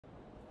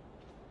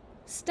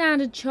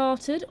Standard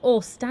Chartered,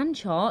 or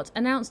Stanchart,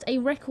 announced a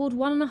record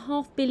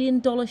 $1.5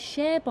 billion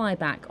share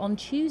buyback on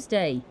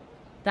Tuesday.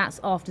 That's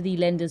after the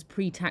lender's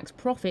pre-tax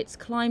profits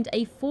climbed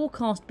a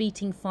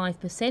forecast-beating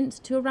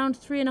 5% to around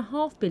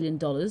 $3.5 billion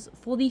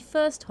for the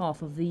first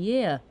half of the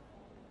year.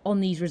 On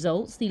these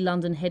results, the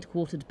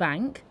London-headquartered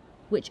bank,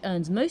 which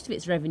earns most of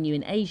its revenue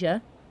in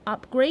Asia,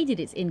 upgraded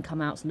its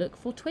income outlook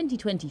for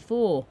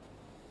 2024.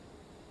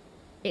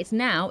 It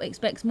now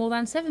expects more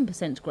than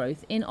 7%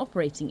 growth in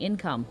operating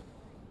income.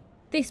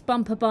 This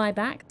bumper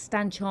buyback,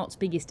 Stanchart's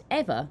biggest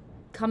ever,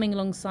 coming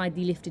alongside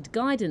the lifted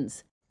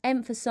guidance,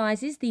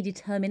 emphasises the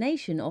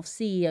determination of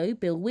CEO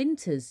Bill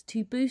Winters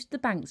to boost the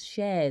bank's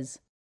shares.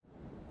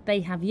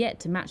 They have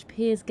yet to match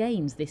peers'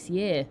 gains this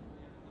year.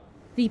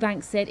 The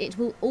bank said it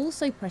will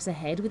also press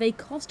ahead with a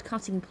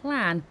cost-cutting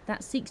plan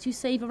that seeks to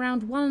save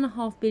around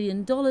 $1.5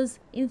 billion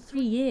in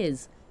 3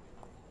 years.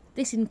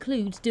 This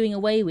includes doing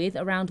away with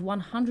around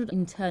 100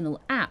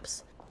 internal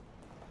apps.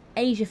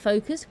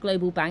 Asia-focused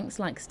global banks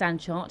like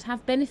Stanchart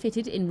have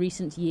benefited in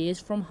recent years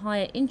from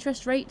higher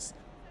interest rates,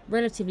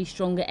 relatively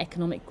stronger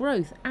economic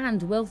growth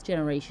and wealth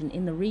generation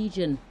in the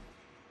region.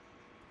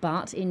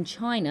 But in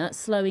China,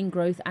 slowing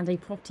growth and a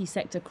property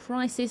sector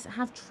crisis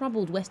have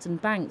troubled Western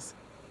banks,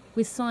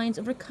 with signs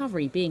of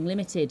recovery being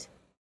limited.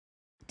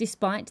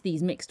 Despite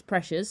these mixed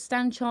pressures,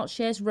 Stanchart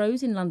shares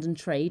rose in London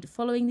trade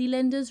following the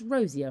lender's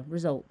rosier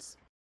results.